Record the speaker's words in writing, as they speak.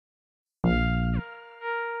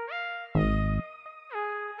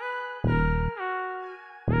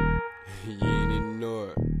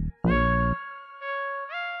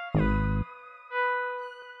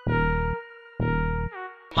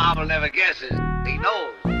Mama never guesses. He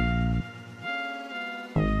knows.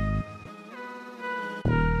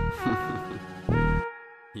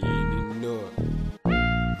 He ain't even know it.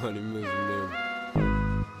 Honey Mizzle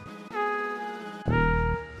them.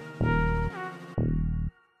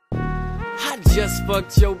 I just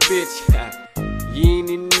fucked your bitch. You ain't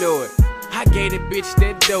even know it. I gave the bitch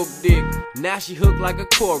that dope dick. Now she hooked like a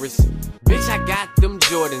chorus. Bitch, I got them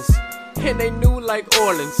Jordans. And they new like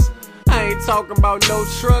Orleans. I ain't talking about no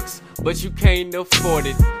trucks, but you can't afford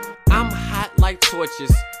it. I'm hot like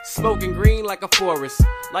torches, smoking green like a forest.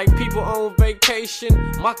 Like people on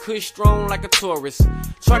vacation, my kush strong like a tourist.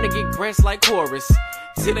 Trying to get grants like Horace,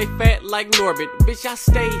 till they fat like Norbit. Bitch, I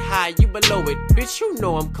stay high, you below it. Bitch, you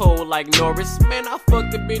know I'm cold like Norris. Man, I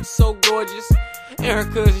fucked the bitch so gorgeous, and her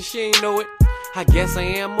cousin, she ain't know it. I guess I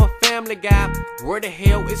am a family guy. Where the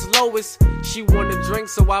hell is Lois? She wanna drink,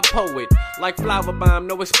 so I pour it. Like flower bomb,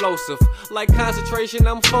 no explosive. Like concentration,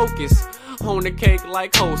 I'm focused. On the cake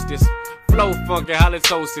like hostess. Flow funky,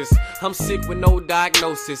 halitosis. I'm sick with no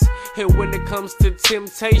diagnosis. And when it comes to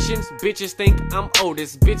temptations, bitches think I'm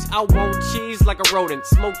Otis. Bitch, I want cheese like a rodent.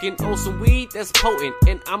 Smoking on some weed that's potent.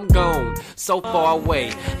 And I'm gone, so far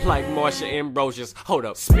away. Like Marsha Ambrosius. Hold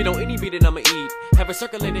up, spit on any beat that I'ma eat. Have it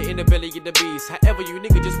circulated in the belly of the beast. However, you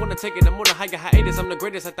niggas just wanna take it. I'm on a higher hiatus. I'm the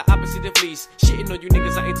greatest at the opposite of least. Shitting on you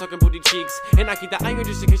niggas, I ain't talking booty cheeks. And I keep the iron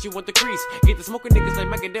just in case you want the crease. Get the smoking niggas like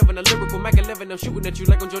Mac and a lyrical Mac 11. I'm shooting at you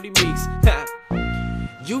like on Jody Meeks.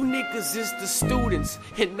 You niggas is the students,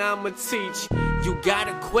 and I'ma teach. You got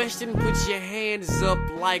a question, put your hands up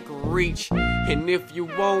like reach. And if you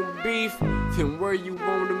want beef, then where you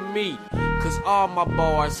wanna meet? Cause all my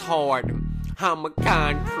bars hard, I'm a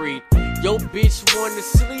concrete. Yo bitch wanna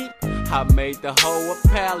sleep, I made the hoe a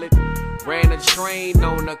pallet. Ran a train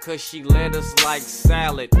on her cause she let us like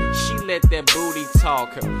salad. She let that booty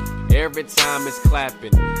talk every time it's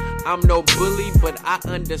clapping. I'm no bully, but I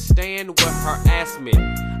understand what her ass meant.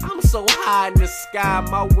 I'm so high in the sky,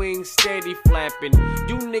 my wings steady flapping.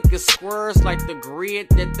 You niggas squares like the grid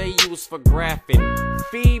that they use for graphing.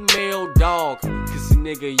 Female dog, cause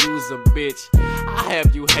nigga use a bitch. I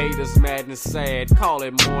have you haters mad and sad, call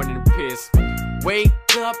it morning piss. Wake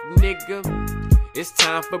up, nigga. It's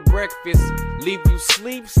time for breakfast. Leave you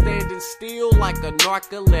sleep standing still like a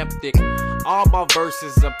narcoleptic. All my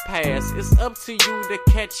verses are past. It's up to you to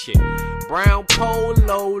catch it. Brown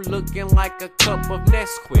polo looking like a cup of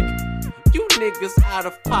Nesquik. You niggas out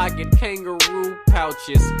of pocket kangaroo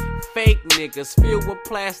pouches. Fake niggas filled with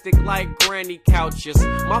plastic like granny couches.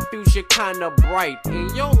 My future kinda bright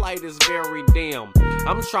and your light is very dim.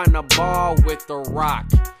 I'm trying to ball with the rock.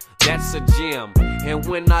 That's a gem. And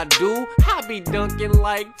when I do, I be dunking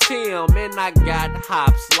like Tim. And I got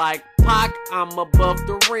hops like Pac, I'm above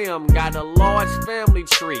the rim. Got a large family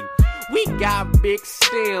tree. We got big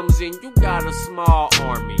stems and you got a small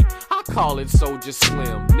army. I call it Soldier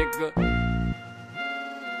Slim, nigga.